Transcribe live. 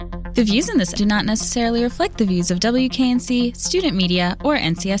The views in this do not necessarily reflect the views of WKNC, Student Media, or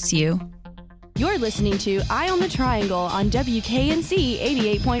NCSU. You're listening to Eye on the Triangle on WKNC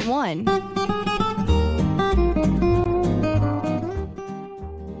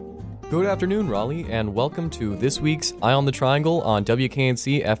 88.1. Good afternoon, Raleigh, and welcome to this week's Eye on the Triangle on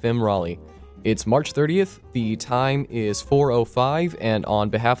WKNC FM Raleigh. It's March 30th, the time is 4:05, and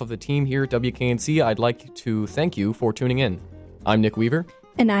on behalf of the team here at WKNC, I'd like to thank you for tuning in. I'm Nick Weaver.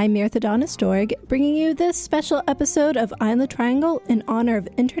 And I'm Mirtha Donistorg, bringing you this special episode of Eye on the Triangle in honor of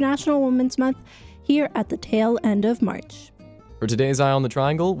International Women's Month here at the tail end of March. For today's Eye on the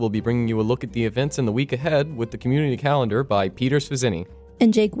Triangle, we'll be bringing you a look at the events in the week ahead with the community calendar by Peter Svizzini.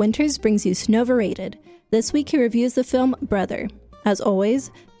 And Jake Winters brings you Snowverated. This week he reviews the film Brother. As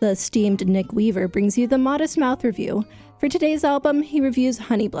always, the esteemed Nick Weaver brings you the Modest Mouth review. For today's album, he reviews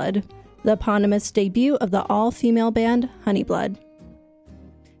Honeyblood, the eponymous debut of the all-female band Honeyblood.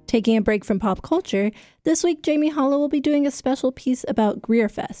 Taking a break from pop culture, this week Jamie Hollow will be doing a special piece about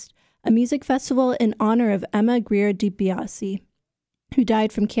Greerfest, a music festival in honor of Emma Greer DiBiase, who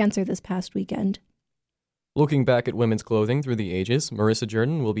died from cancer this past weekend. Looking back at women's clothing through the ages, Marissa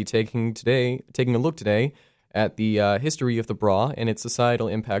Jordan will be taking a look today at the history of the bra and its societal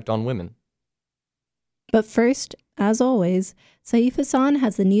impact on women. But first, as always, Saif Hassan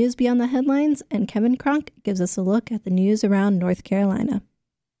has the news beyond the headlines, and Kevin Cronk gives us a look at the news around North Carolina.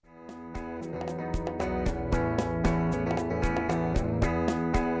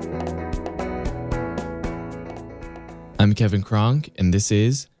 I'm Kevin Cronk, and this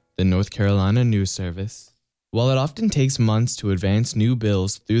is the North Carolina News Service. While it often takes months to advance new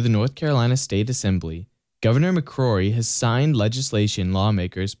bills through the North Carolina State Assembly, Governor McCrory has signed legislation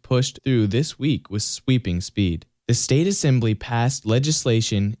lawmakers pushed through this week with sweeping speed. The State Assembly passed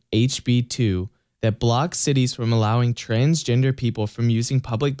legislation HB 2 that blocks cities from allowing transgender people from using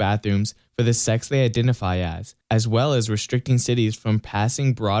public bathrooms for the sex they identify as well as restricting cities from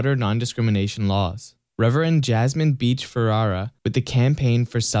passing broader non-discrimination laws. Reverend Jasmine Beach Ferrara, with the Campaign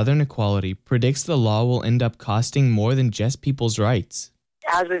for Southern Equality, predicts the law will end up costing more than just people's rights.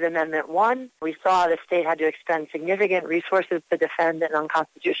 As with Amendment 1, we saw the state had to expend significant resources to defend an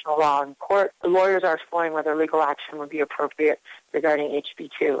unconstitutional law in court. The lawyers are exploring whether legal action would be appropriate regarding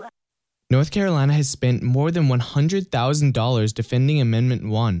HB 2. North Carolina has spent more than $100,000 defending Amendment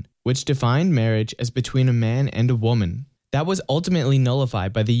 1, which defined marriage as between a man and a woman. That was ultimately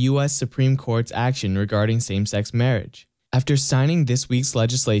nullified by the U.S. Supreme Court's action regarding same-sex marriage. After signing this week's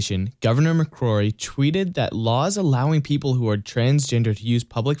legislation, Governor McCrory tweeted that laws allowing people who are transgender to use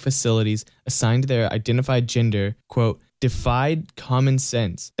public facilities assigned to their identified gender, quote, defied common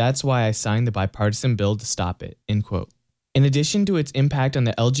sense. That's why I signed the bipartisan bill to stop it, end quote. In addition to its impact on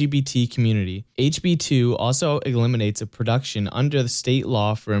the LGBT community, HB 2 also eliminates a production under the state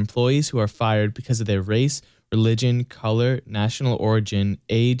law for employees who are fired because of their race, religion, color, national origin,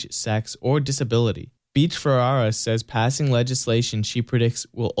 age, sex, or disability. Beach Ferrara says passing legislation she predicts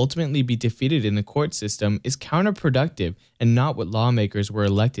will ultimately be defeated in the court system is counterproductive and not what lawmakers were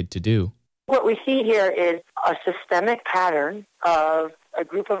elected to do. What we see here is a systemic pattern of a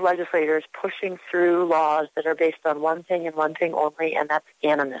group of legislators pushing through laws that are based on one thing and one thing only, and that's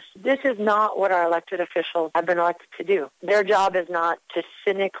animus. This is not what our elected officials have been elected to do. Their job is not to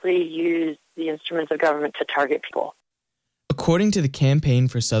cynically use the instruments of government to target people. According to the Campaign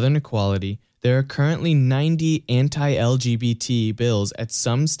for Southern Equality, there are currently 90 anti-LGBT bills at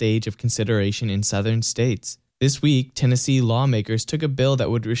some stage of consideration in southern states. This week, Tennessee lawmakers took a bill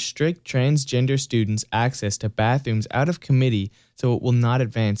that would restrict transgender students' access to bathrooms out of committee so it will not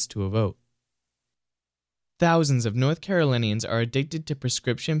advance to a vote. Thousands of North Carolinians are addicted to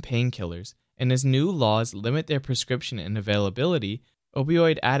prescription painkillers, and as new laws limit their prescription and availability,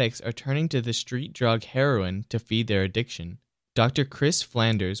 opioid addicts are turning to the street drug heroin to feed their addiction. Dr. Chris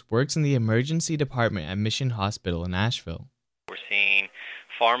Flanders works in the emergency department at Mission Hospital in Asheville. We're seeing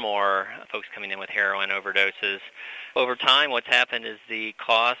far more folks coming in with heroin overdoses. Over time, what's happened is the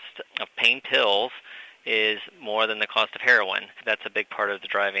cost of pain pills is more than the cost of heroin. That's a big part of the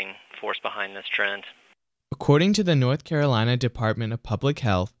driving force behind this trend. According to the North Carolina Department of Public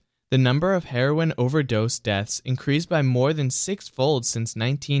Health, the number of heroin overdose deaths increased by more than six-fold since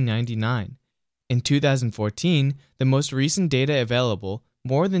 1999. In 2014, the most recent data available,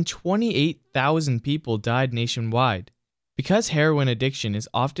 more than 28,000 people died nationwide. Because heroin addiction is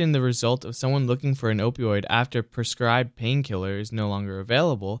often the result of someone looking for an opioid after prescribed painkiller is no longer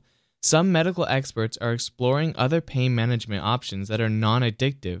available, some medical experts are exploring other pain management options that are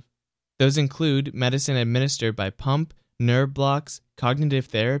non-addictive. Those include medicine administered by pump, nerve blocks, cognitive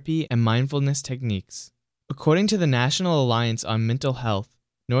therapy, and mindfulness techniques. According to the National Alliance on Mental Health,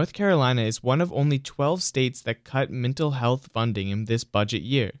 North Carolina is one of only 12 states that cut mental health funding in this budget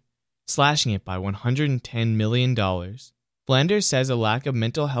year, slashing it by $110 million. Flanders says a lack of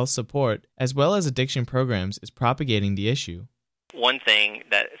mental health support, as well as addiction programs, is propagating the issue. One thing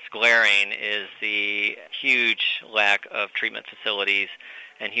that's glaring is the huge lack of treatment facilities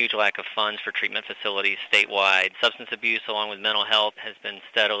and huge lack of funds for treatment facilities statewide. Substance abuse, along with mental health, has been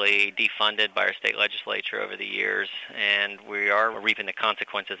steadily defunded by our state legislature over the years, and we are reaping the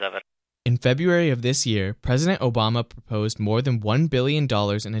consequences of it. In February of this year, President Obama proposed more than $1 billion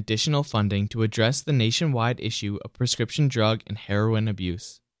in additional funding to address the nationwide issue of prescription drug and heroin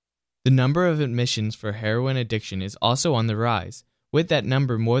abuse. The number of admissions for heroin addiction is also on the rise, with that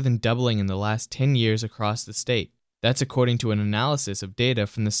number more than doubling in the last 10 years across the state. That's according to an analysis of data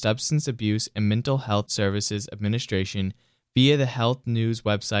from the Substance Abuse and Mental Health Services Administration via the health news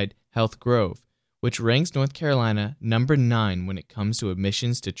website Health Grove, which ranks North Carolina number 9 when it comes to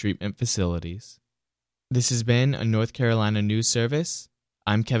admissions to treatment facilities. This has been a North Carolina news service.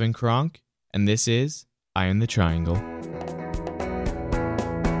 I'm Kevin Kronk, and this is Eye on the Triangle.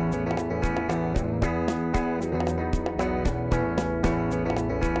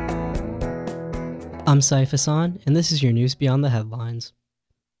 I'm Saif Hassan, and this is your news beyond the headlines.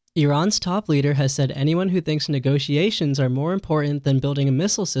 Iran's top leader has said anyone who thinks negotiations are more important than building a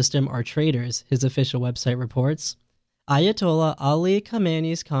missile system are traitors, his official website reports. Ayatollah Ali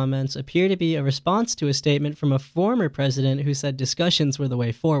Khamenei's comments appear to be a response to a statement from a former president who said discussions were the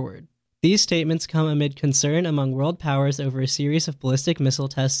way forward. These statements come amid concern among world powers over a series of ballistic missile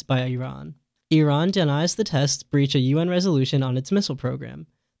tests by Iran. Iran denies the tests breach a UN resolution on its missile program.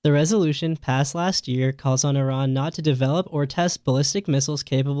 The resolution, passed last year, calls on Iran not to develop or test ballistic missiles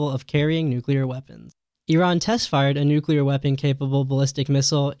capable of carrying nuclear weapons. Iran test-fired a nuclear weapon-capable ballistic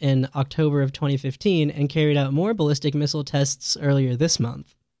missile in October of 2015 and carried out more ballistic missile tests earlier this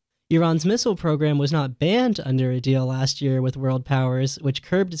month. Iran's missile program was not banned under a deal last year with world powers, which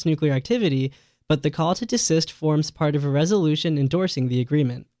curbed its nuclear activity, but the call to desist forms part of a resolution endorsing the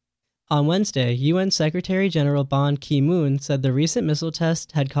agreement. On Wednesday, UN Secretary-General Ban Ki-moon said the recent missile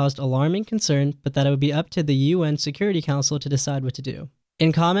test had caused alarming concern, but that it would be up to the UN Security Council to decide what to do.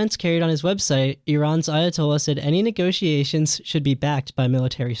 In comments carried on his website, Iran's Ayatollah said any negotiations should be backed by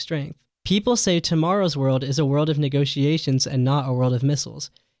military strength. People say tomorrow's world is a world of negotiations and not a world of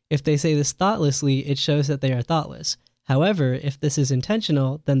missiles. If they say this thoughtlessly, it shows that they are thoughtless. However, if this is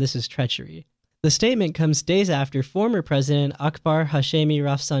intentional, then this is treachery. The statement comes days after former President Akbar Hashemi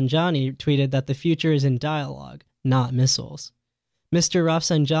Rafsanjani tweeted that the future is in dialogue, not missiles. Mr.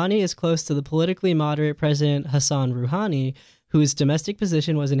 Rafsanjani is close to the politically moderate President Hassan Rouhani, whose domestic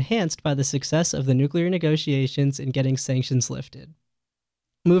position was enhanced by the success of the nuclear negotiations in getting sanctions lifted.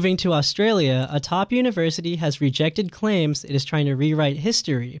 Moving to Australia, a top university has rejected claims it is trying to rewrite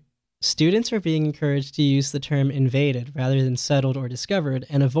history. Students are being encouraged to use the term invaded rather than settled or discovered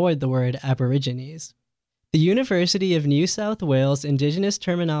and avoid the word Aborigines. The University of New South Wales Indigenous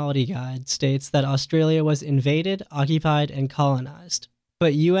Terminology Guide states that Australia was invaded, occupied, and colonized.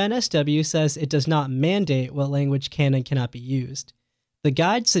 But UNSW says it does not mandate what language can and cannot be used. The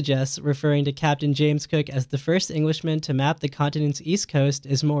guide suggests referring to Captain James Cook as the first Englishman to map the continent's east coast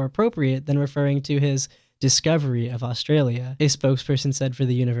is more appropriate than referring to his discovery of Australia, a spokesperson said for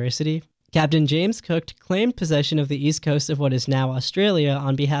the university. Captain James Cook claimed possession of the east coast of what is now Australia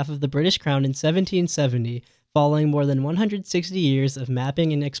on behalf of the British Crown in 1770, following more than 160 years of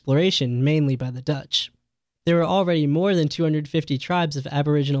mapping and exploration, mainly by the Dutch. There were already more than 250 tribes of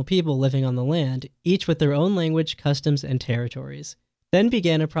Aboriginal people living on the land, each with their own language, customs, and territories. Then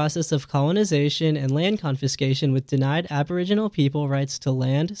began a process of colonization and land confiscation with denied Aboriginal people rights to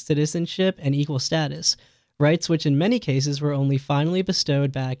land, citizenship, and equal status, rights which in many cases were only finally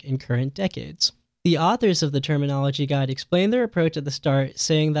bestowed back in current decades. The authors of the Terminology Guide explained their approach at the start,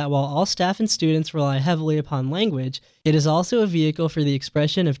 saying that while all staff and students rely heavily upon language, it is also a vehicle for the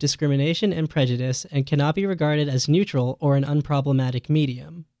expression of discrimination and prejudice and cannot be regarded as neutral or an unproblematic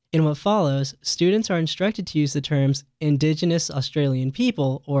medium. In what follows, students are instructed to use the terms Indigenous Australian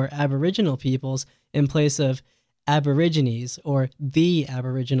people or Aboriginal peoples in place of Aborigines or the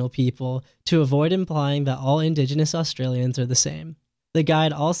Aboriginal people to avoid implying that all Indigenous Australians are the same. The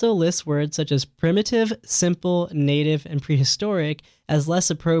guide also lists words such as primitive, simple, native, and prehistoric as less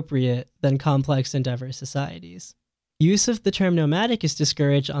appropriate than complex and diverse societies. Use of the term nomadic is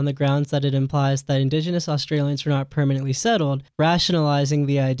discouraged on the grounds that it implies that Indigenous Australians were not permanently settled, rationalizing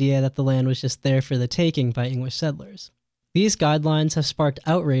the idea that the land was just there for the taking by English settlers. These guidelines have sparked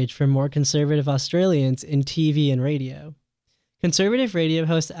outrage from more conservative Australians in TV and radio. Conservative radio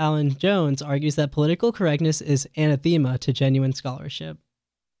host Alan Jones argues that political correctness is anathema to genuine scholarship.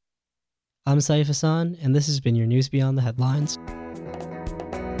 I'm Saif Hassan, and this has been your News Beyond the Headlines.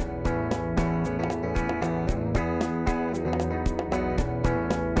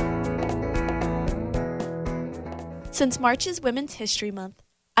 Since March is Women's History Month,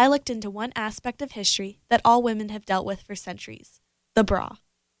 I looked into one aspect of history that all women have dealt with for centuries: the bra.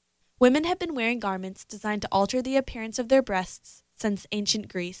 Women have been wearing garments designed to alter the appearance of their breasts since ancient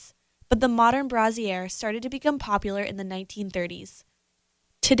Greece, but the modern brassiere started to become popular in the 1930s.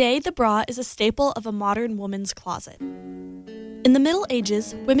 Today, the bra is a staple of a modern woman's closet. In the Middle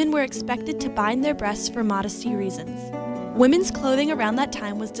Ages, women were expected to bind their breasts for modesty reasons. Women's clothing around that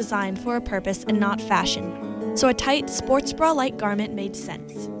time was designed for a purpose and not fashion, so a tight sports bra-like garment made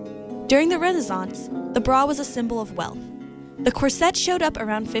sense. During the Renaissance, the bra was a symbol of wealth. The corset showed up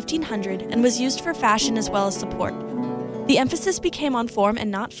around 1500 and was used for fashion as well as support. The emphasis became on form and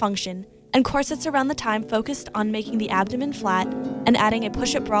not function, and corsets around the time focused on making the abdomen flat and adding a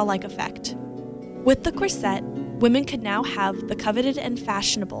push-up bra-like effect. With the corset, women could now have the coveted and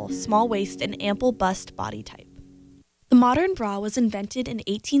fashionable small waist and ample bust body type. The modern bra was invented in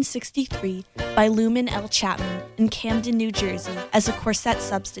 1863 by Luman L. Chapman in Camden, New Jersey, as a corset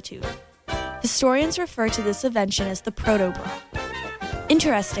substitute. Historians refer to this invention as the proto-bra.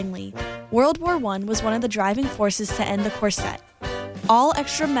 Interestingly, World War I was one of the driving forces to end the corset. All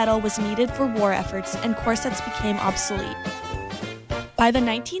extra metal was needed for war efforts, and corsets became obsolete. By the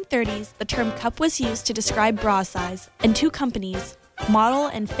 1930s, the term cup was used to describe bra size, and two companies, Model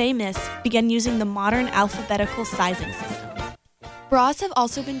and Famous, began using the modern alphabetical sizing system. Bras have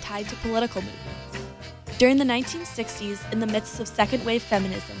also been tied to political movements. During the 1960s, in the midst of second-wave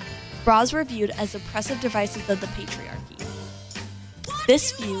feminism, bras were viewed as oppressive devices of the patriarchy.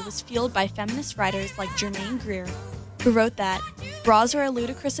 This view was fueled by feminist writers like Germaine Greer, who wrote that bras are a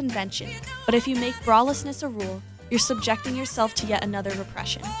ludicrous invention, but if you make bralessness a rule, you're subjecting yourself to yet another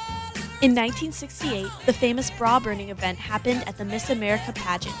repression. In 1968, the famous bra-burning event happened at the Miss America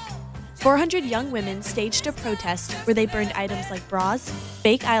pageant. 400 young women staged a protest where they burned items like bras,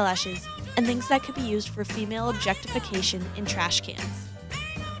 fake eyelashes, and things that could be used for female objectification in trash cans.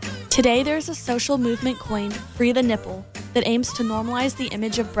 Today, there is a social movement coined Free the Nipple that aims to normalize the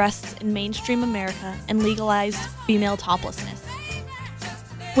image of breasts in mainstream America and legalize female toplessness.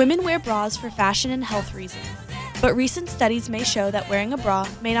 Women wear bras for fashion and health reasons, but recent studies may show that wearing a bra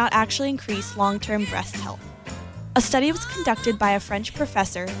may not actually increase long-term breast health. A study was conducted by a French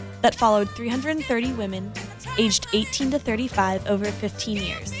professor that followed 330 women aged 18 to 35 over 15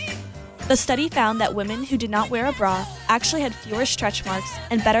 years. The study found that women who did not wear a bra actually had fewer stretch marks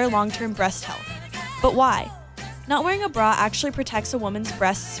and better long-term breast health. But why? Not wearing a bra actually protects a woman's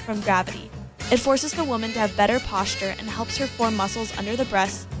breasts from gravity. It forces the woman to have better posture and helps her form muscles under the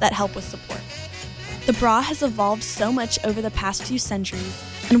breasts that help with support. The bra has evolved so much over the past few centuries,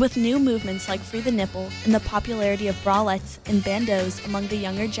 and with new movements like Free the Nipple and the popularity of bralettes and bandeaus among the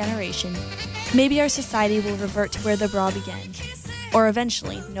younger generation, maybe our society will revert to where the bra began, or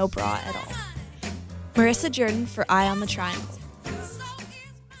eventually no bra at all. Marissa Jordan for Eye on the Triangle.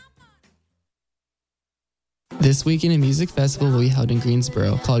 This weekend, a music festival will be held in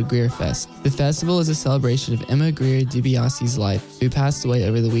Greensboro called Greer Fest. The festival is a celebration of Emma Greer DiBiase's life, who passed away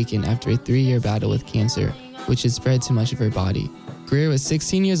over the weekend after a 3-year battle with cancer, which had spread to much of her body. Greer was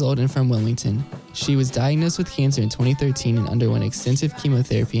 16 years old and from Wilmington. She was diagnosed with cancer in 2013 and underwent extensive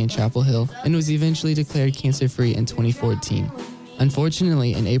chemotherapy in Chapel Hill and was eventually declared cancer-free in 2014.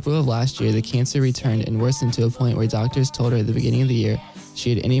 Unfortunately, in April of last year, the cancer returned and worsened to a point where doctors told her at the beginning of the year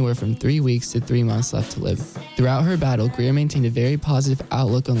she had anywhere from 3 weeks to 3 months left to live. Throughout her battle, Greer maintained a very positive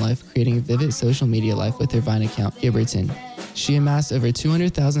outlook on life, creating a vivid social media life with her Vine account, Gibberton. She amassed over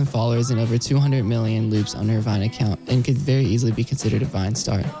 200,000 followers and over 200 million loops on her Vine account and could very easily be considered a Vine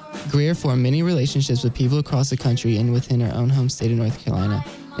star. Greer formed many relationships with people across the country and within her own home state of North Carolina,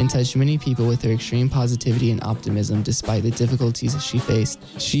 and touched many people with her extreme positivity and optimism despite the difficulties she faced.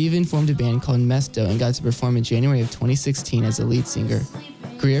 She even formed a band called Mesto and got to perform in January of 2016 as a lead singer.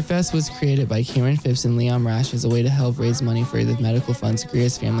 Greer Fest was created by Cameron Phipps and Leon Rash as a way to help raise money for the medical funds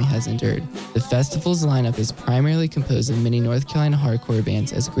Greer's family has endured. The festival's lineup is primarily composed of many North Carolina hardcore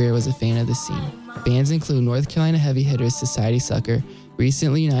bands, as Greer was a fan of the scene. Bands include North Carolina heavy hitters Society Sucker,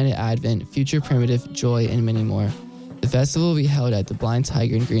 Recently United Advent, Future Primitive, Joy, and many more. The festival will be held at the Blind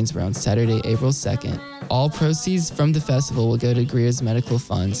Tiger in Greensboro on Saturday, April 2nd. All proceeds from the festival will go to Greer's medical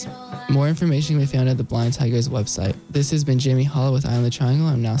funds. More information can be found at the Blind Tiger's website. This has been Jamie Hollow with Eye on the Triangle.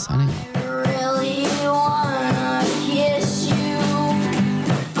 I'm now signing off. Really wanna kiss you.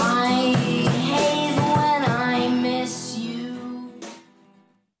 I hate when I miss you.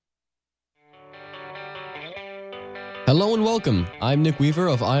 Hello and welcome. I'm Nick Weaver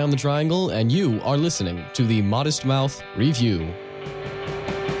of Eye on the Triangle, and you are listening to the Modest Mouth Review.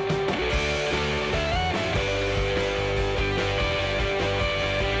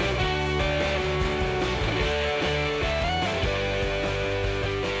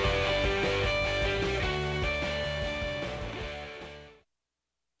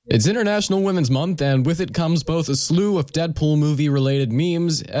 It's International Women's Month, and with it comes both a slew of Deadpool movie-related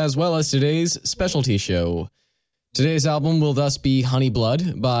memes, as well as today's specialty show. Today's album will thus be Honey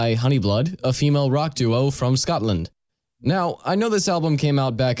Blood by Honey Blood, a female rock duo from Scotland. Now, I know this album came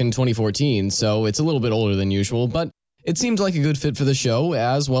out back in 2014, so it's a little bit older than usual, but it seemed like a good fit for the show,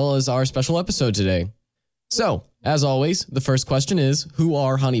 as well as our special episode today. So, as always, the first question is, who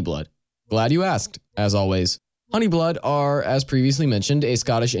are Honey Blood? Glad you asked, as always. Honey Blood are, as previously mentioned, a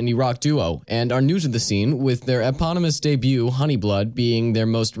Scottish indie rock duo, and are new to the scene, with their eponymous debut, Honey Blood, being their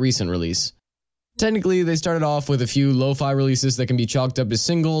most recent release. Technically, they started off with a few lo-fi releases that can be chalked up as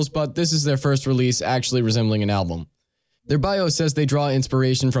singles, but this is their first release actually resembling an album. Their bio says they draw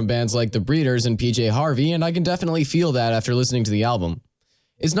inspiration from bands like The Breeders and PJ Harvey, and I can definitely feel that after listening to the album.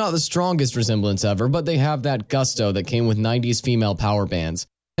 It's not the strongest resemblance ever, but they have that gusto that came with 90s female power bands,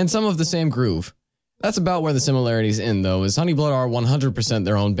 and some of the same groove. That's about where the similarities end, though, as Honey Blood are 100%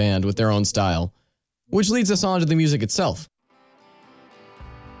 their own band with their own style. Which leads us on to the music itself.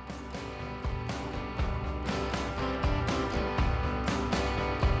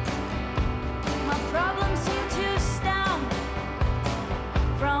 My problems seem to stem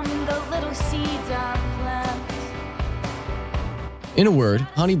from the little seeds I plant. In a word,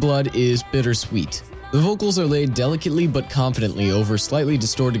 Honey Blood is bittersweet. The vocals are laid delicately but confidently over slightly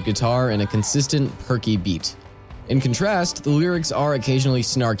distorted guitar and a consistent, perky beat. In contrast, the lyrics are occasionally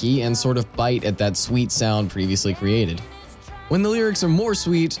snarky and sort of bite at that sweet sound previously created. When the lyrics are more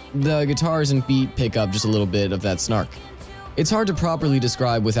sweet, the guitars and beat pick up just a little bit of that snark. It's hard to properly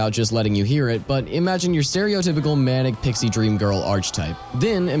describe without just letting you hear it, but imagine your stereotypical manic pixie dream girl archetype.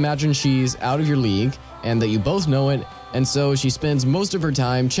 Then imagine she's out of your league, and that you both know it, and so she spends most of her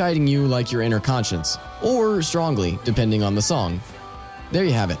time chiding you like your inner conscience, or strongly, depending on the song. There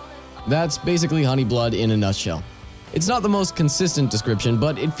you have it. That's basically Honey Blood in a nutshell. It's not the most consistent description,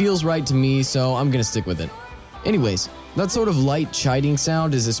 but it feels right to me, so I'm gonna stick with it. Anyways, that sort of light chiding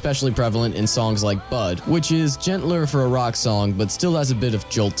sound is especially prevalent in songs like Bud, which is gentler for a rock song, but still has a bit of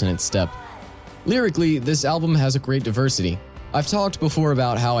jolt in its step. Lyrically, this album has a great diversity. I've talked before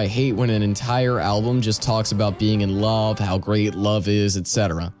about how I hate when an entire album just talks about being in love, how great love is,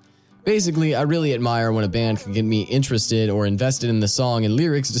 etc. Basically, I really admire when a band can get me interested or invested in the song and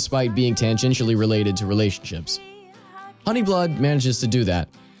lyrics despite being tangentially related to relationships. Honey Blood manages to do that.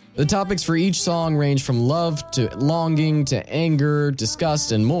 The topics for each song range from love to longing to anger,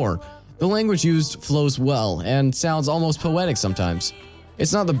 disgust, and more. The language used flows well and sounds almost poetic sometimes.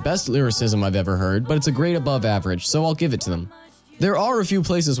 It's not the best lyricism I've ever heard, but it's a great above average, so I'll give it to them. There are a few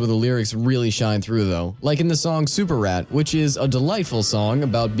places where the lyrics really shine through though, like in the song Super Rat, which is a delightful song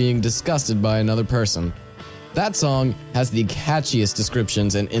about being disgusted by another person. That song has the catchiest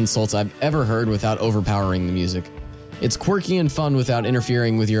descriptions and insults I've ever heard without overpowering the music. It's quirky and fun without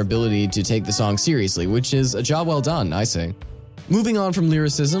interfering with your ability to take the song seriously, which is a job well done, I say. Moving on from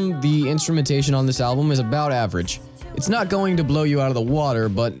lyricism, the instrumentation on this album is about average. It's not going to blow you out of the water,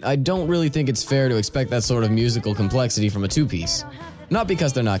 but I don't really think it's fair to expect that sort of musical complexity from a two-piece. Not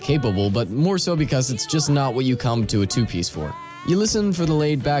because they're not capable, but more so because it's just not what you come to a two-piece for. You listen for the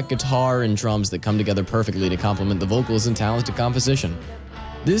laid-back guitar and drums that come together perfectly to complement the vocals and talented composition.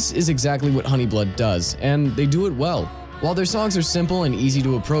 This is exactly what Honey Blood does, and they do it well. While their songs are simple and easy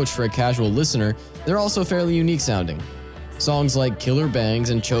to approach for a casual listener, they're also fairly unique sounding. Songs like Killer Bangs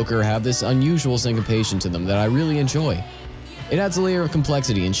and Choker have this unusual syncopation to them that I really enjoy. It adds a layer of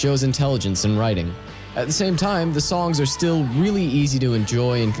complexity and shows intelligence in writing. At the same time, the songs are still really easy to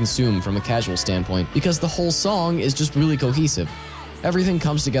enjoy and consume from a casual standpoint because the whole song is just really cohesive. Everything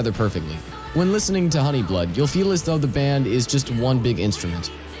comes together perfectly. When listening to Honey Blood, you'll feel as though the band is just one big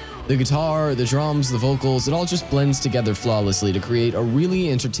instrument. The guitar, the drums, the vocals, it all just blends together flawlessly to create a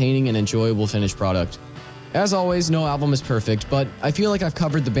really entertaining and enjoyable finished product. As always, no album is perfect, but I feel like I've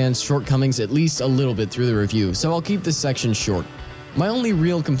covered the band's shortcomings at least a little bit through the review, so I'll keep this section short. My only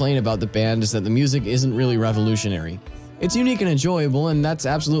real complaint about the band is that the music isn't really revolutionary. It's unique and enjoyable, and that's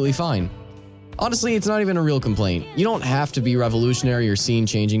absolutely fine. Honestly, it's not even a real complaint. You don't have to be revolutionary or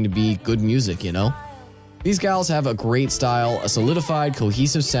scene-changing to be good music, you know? These gals have a great style, a solidified,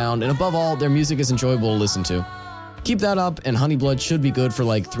 cohesive sound, and above all, their music is enjoyable to listen to. Keep that up, and Honey Blood should be good for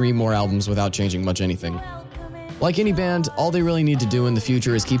like 3 more albums without changing much anything. Like any band, all they really need to do in the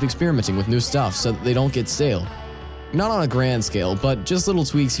future is keep experimenting with new stuff so that they don't get stale. Not on a grand scale, but just little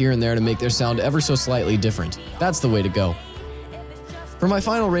tweaks here and there to make their sound ever so slightly different. That's the way to go. For my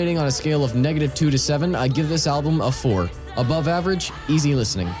final rating on a scale of -2 to 7, I give this album a 4. Above average, easy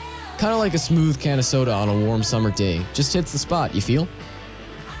listening. Kind of like a smooth can of soda on a warm summer day. Just hits the spot, you feel?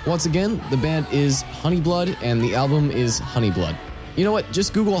 Once again, the band is Honeyblood and the album is Honeyblood. You know what?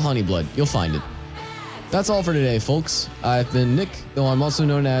 Just Google Honeyblood. You'll find it. That's all for today, folks. I've been Nick, though I'm also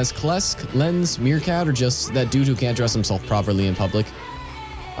known as Klesk, Lens, Meerkat, or just that dude who can't dress himself properly in public.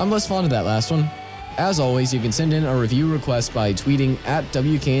 I'm less fond of that last one. As always, you can send in a review request by tweeting at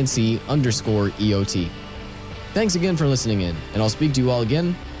WKNC_EOT. Thanks again for listening in, and I'll speak to you all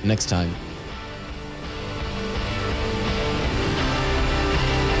again next time.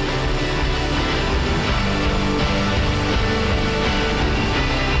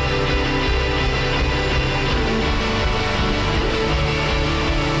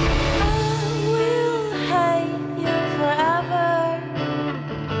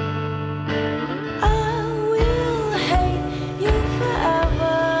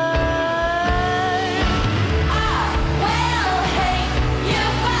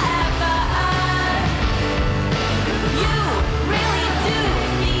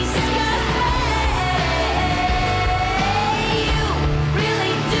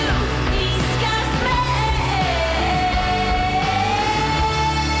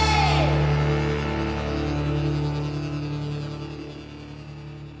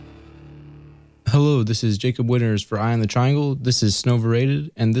 Hello, this is Jacob Winters for Eye on the Triangle. This is Snowverated,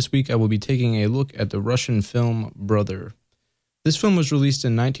 and this week I will be taking a look at the Russian film Brother. This film was released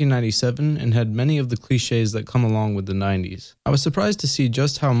in 1997 and had many of the cliches that come along with the 90s. I was surprised to see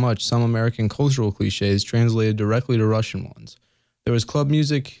just how much some American cultural cliches translated directly to Russian ones. There was club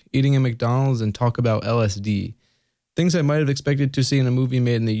music, eating at McDonald's, and talk about LSD. Things I might have expected to see in a movie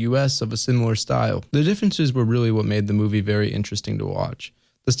made in the US of a similar style. The differences were really what made the movie very interesting to watch.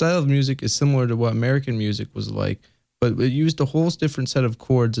 The style of music is similar to what American music was like, but it used a whole different set of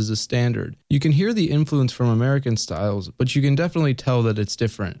chords as a standard. You can hear the influence from American styles, but you can definitely tell that it's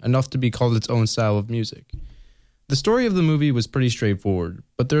different, enough to be called its own style of music. The story of the movie was pretty straightforward,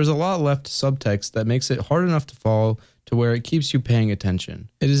 but there's a lot left subtext that makes it hard enough to follow to where it keeps you paying attention.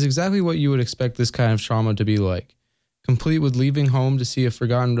 It is exactly what you would expect this kind of trauma to be like, complete with leaving home to see a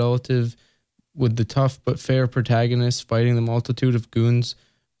forgotten relative, with the tough but fair protagonist fighting the multitude of goons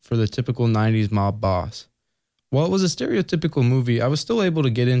for the typical 90s mob boss. While it was a stereotypical movie, I was still able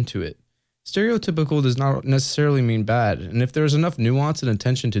to get into it. Stereotypical does not necessarily mean bad, and if there's enough nuance and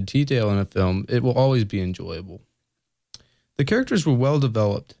attention to detail in a film, it will always be enjoyable. The characters were well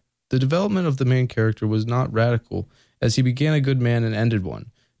developed. The development of the main character was not radical, as he began a good man and ended one,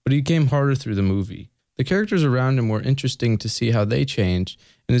 but he became harder through the movie. The characters around him were interesting to see how they changed,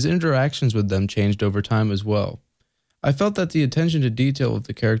 and his interactions with them changed over time as well. I felt that the attention to detail of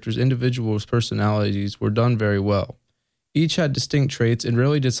the characters' individual personalities were done very well. Each had distinct traits and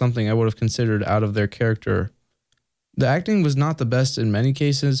rarely did something I would have considered out of their character. The acting was not the best in many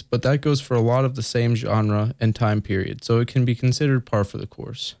cases, but that goes for a lot of the same genre and time period, so it can be considered par for the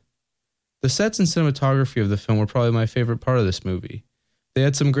course. The sets and cinematography of the film were probably my favorite part of this movie. They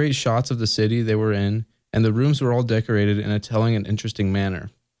had some great shots of the city they were in, and the rooms were all decorated in a telling and interesting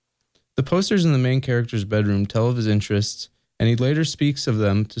manner. The posters in the main character's bedroom tell of his interests, and he later speaks of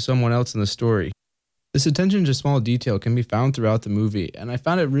them to someone else in the story. This attention to small detail can be found throughout the movie, and I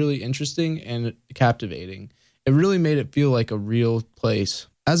found it really interesting and captivating. It really made it feel like a real place.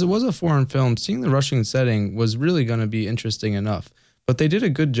 As it was a foreign film, seeing the Russian setting was really going to be interesting enough, but they did a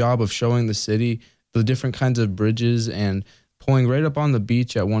good job of showing the city, the different kinds of bridges, and pulling right up on the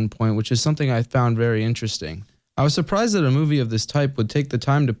beach at one point, which is something I found very interesting. I was surprised that a movie of this type would take the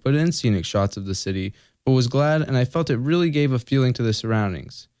time to put in scenic shots of the city, but was glad, and I felt it really gave a feeling to the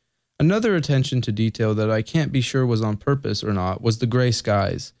surroundings. Another attention to detail that I can't be sure was on purpose or not was the gray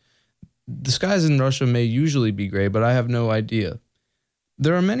skies. The skies in Russia may usually be gray, but I have no idea.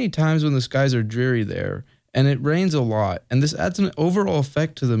 There are many times when the skies are dreary there, and it rains a lot, and this adds an overall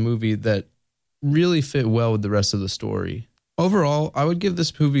effect to the movie that really fit well with the rest of the story. Overall, I would give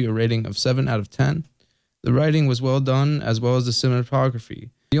this movie a rating of 7 out of 10. The writing was well done, as well as the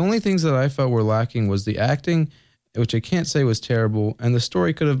cinematography. The only things that I felt were lacking was the acting, which I can't say was terrible, and the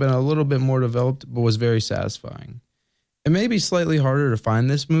story could have been a little bit more developed, but was very satisfying. It may be slightly harder to find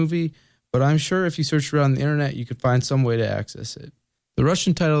this movie, but I'm sure if you search around the internet, you could find some way to access it. The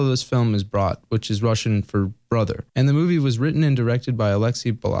Russian title of this film is Brat, which is Russian for brother, and the movie was written and directed by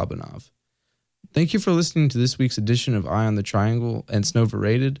Alexei Balabanov. Thank you for listening to this week's edition of Eye on the Triangle and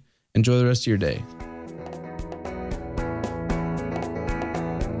Snowverated. Enjoy the rest of your day.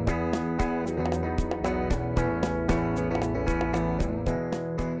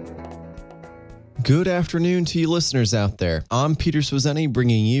 Good afternoon to you listeners out there. I'm Peter Swazzeni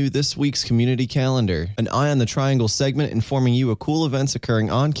bringing you this week's Community Calendar, an Eye on the Triangle segment informing you of cool events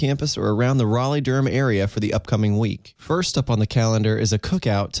occurring on campus or around the Raleigh-Durham area for the upcoming week. First up on the calendar is a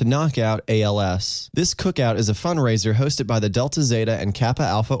cookout to knock out ALS. This cookout is a fundraiser hosted by the Delta Zeta and Kappa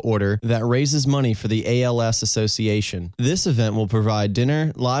Alpha Order that raises money for the ALS Association. This event will provide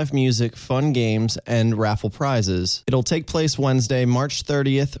dinner, live music, fun games, and raffle prizes. It'll take place Wednesday, March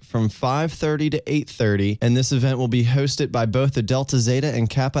 30th from 5:30 to 8:30, and this event will be hosted by both the Delta Zeta and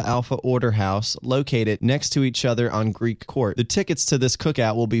Kappa Alpha Order House, located next to each other on Greek Court. The tickets to this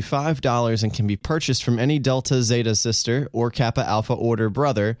cookout will be $5 and can be purchased from any Delta Zeta sister or Kappa Alpha Order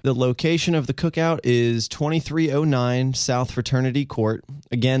brother. The location of the cookout is 2309 South Fraternity Court.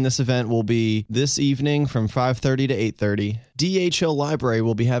 Again, this event will be this evening from 5:30 to 8:30. DHL Library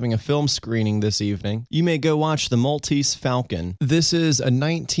will be having a film screening this evening. You may go watch The Maltese Falcon. This is a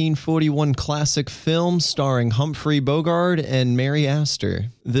 1941 classic film starring Humphrey Bogart and Mary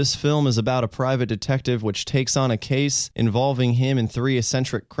Astor. This film is about a private detective which takes on a case involving him and three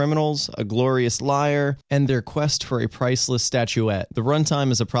eccentric criminals, a glorious liar, and their quest for a priceless statuette. The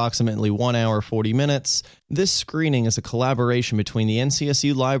runtime is approximately 1 hour 40 minutes. This screening is a collaboration between the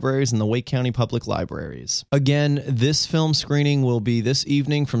NCSU libraries and the Wake County Public Libraries. Again, this film screening will be this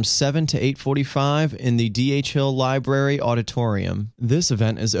evening from 7 to 8:45 in the DHL Library Auditorium. This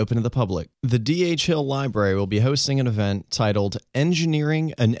event is open to the public. The DHL Library will be hosting an event titled Engineering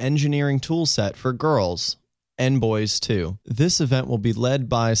an Engineering Toolset for Girls and Boys Too. This event will be led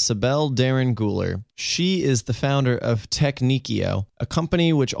by Sibel Darren Guler. She is the founder of Technikio, a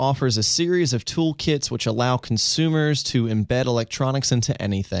company which offers a series of toolkits which allow consumers to embed electronics into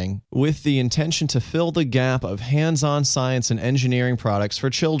anything, with the intention to fill the gap of hands-on science and engineering products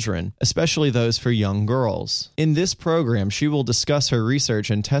for children, especially those for young girls. In this program, she will discuss her research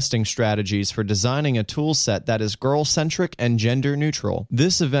and testing strategies for designing a tool set that is girl-centric and gender-neutral.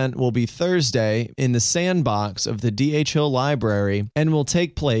 This event will be Thursday in the sandbox of the DHL Library and will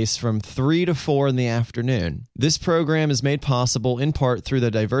take place from 3 to 4 in the afternoon. This program is made possible in part through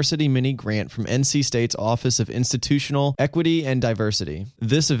the Diversity Mini Grant from NC State's Office of Institutional Equity and Diversity.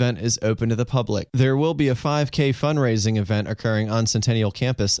 This event is open to the public. There will be a 5K fundraising event occurring on Centennial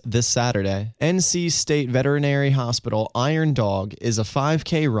Campus this Saturday. NC State Veterinary Hospital Iron Dog is a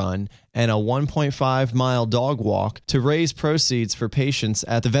 5K run and a 1.5-mile dog walk to raise proceeds for patients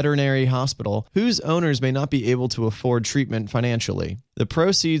at the veterinary hospital whose owners may not be able to afford treatment financially. The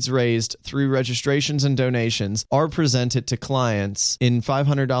proceeds raised through registrations and donations are presented to clients in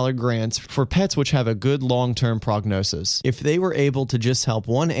 $500 grants for pets which have a good long-term prognosis. If they were able to just help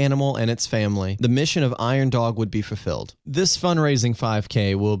one animal and its family, the mission of Iron Dog would be fulfilled. This fundraising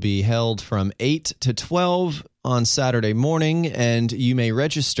 5K will be held from 8 to 12 on Saturday morning, and you may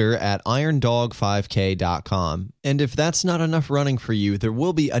register at irondog5k.com. And if that's not enough running for you, there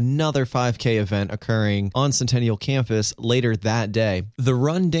will be another 5K event occurring on Centennial Campus later that day. The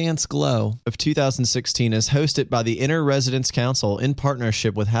Run Dance Glow of 2016 is hosted by the Inner Residence Council in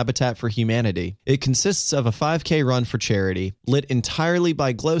partnership with Habitat for Humanity. It consists of a 5K run for charity, lit entirely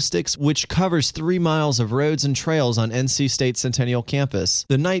by glow sticks, which covers 3 miles of roads and trails on NC State Centennial Campus.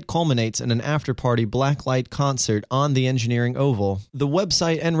 The night culminates in an after-party blacklight concert on the Engineering Oval. The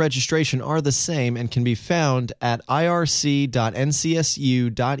website and registration are the same and can be found at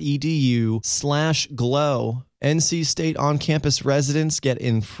irc.ncsu.edu/glow. NC State on-campus residents get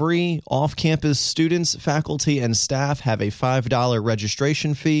in free. Off-campus students, faculty, and staff have a $5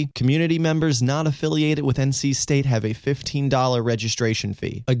 registration fee. Community members not affiliated with NC State have a $15 registration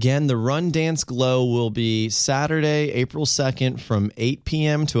fee. Again, the Run Dance Glow will be Saturday, April 2nd from 8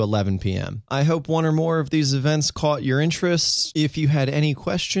 p.m. to 11 p.m. I hope one or more of these events caught your interest. If you had any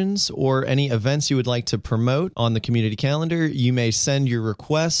questions or any events you would like to promote on the community calendar, you may send your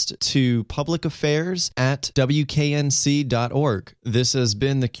request to publicaffairs@wknc.org. This has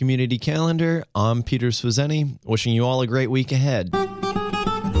been the Community Calendar. I'm Peter Swazzeni, wishing you all a great week ahead.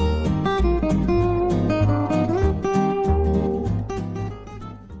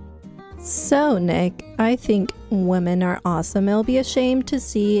 So, Nick, I think women are awesome. It'll be a shame to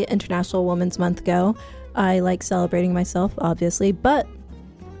see International Women's Month go. I like celebrating myself, obviously, but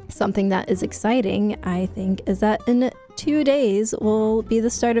something that is exciting, I think, is that in 2 days will be the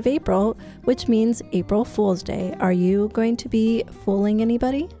start of April, which means April Fool's Day. Are you going to be fooling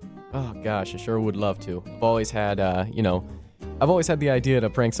anybody? Oh gosh, I sure would love to. I've always had, I've always had the idea to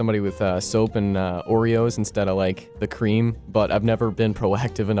prank somebody with soap and Oreos instead of like the cream, but I've never been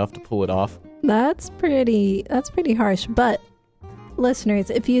proactive enough to pull it off. That's pretty harsh. But listeners,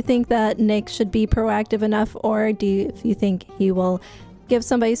 if you think that Nick should be proactive enough, or if you think he will give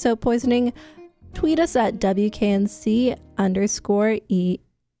somebody soap poisoning, Tweet us at WKNC_EOT.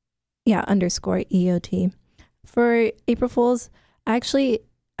 For April Fools, actually,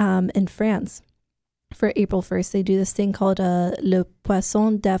 in France, for April 1st, they do this thing called Le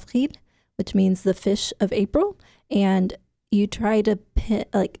Poisson d'Avril, which means the fish of April. And you try to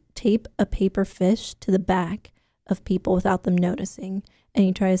tape a paper fish to the back of people without them noticing. And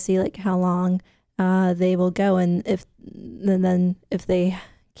you try to see like how long they will go. And then if they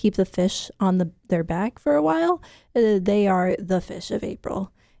keep the fish on their back for a while, they are the fish of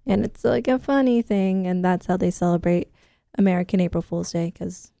April. And it's like a funny thing. And that's how they celebrate American April Fool's Day,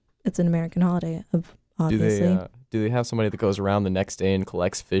 because it's an American holiday, obviously. Do they have somebody that goes around the next day and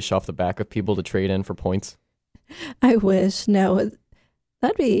collects fish off the back of people to trade in for points? I wish. No,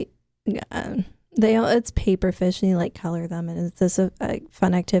 that'd be... it's paper fish, and you like color them, and it's just a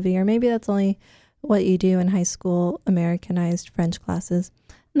fun activity. Or maybe that's only what you do in high school Americanized French classes.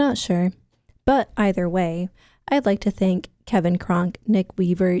 Not sure. But either way, I'd like to thank Kevin Kronk, Nick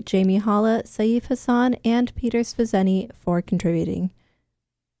Weaver, Jamie Holla, Saif Hassan, and Peter Svizeni for contributing.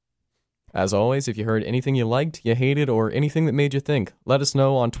 As always, if you heard anything you liked, you hated, or anything that made you think, let us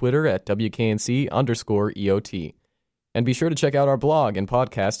know on Twitter at WKNC_EOT. And be sure to check out our blog and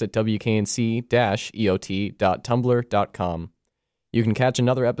podcast at WKNC-EOT.tumblr.com. You can catch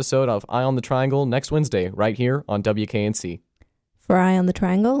another episode of Eye on the Triangle next Wednesday, right here on WKNC. For Eye on the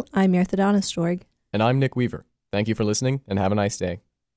Triangle, I'm Mirtha Donistorg. And I'm Nick Weaver. Thank you for listening, and have a nice day.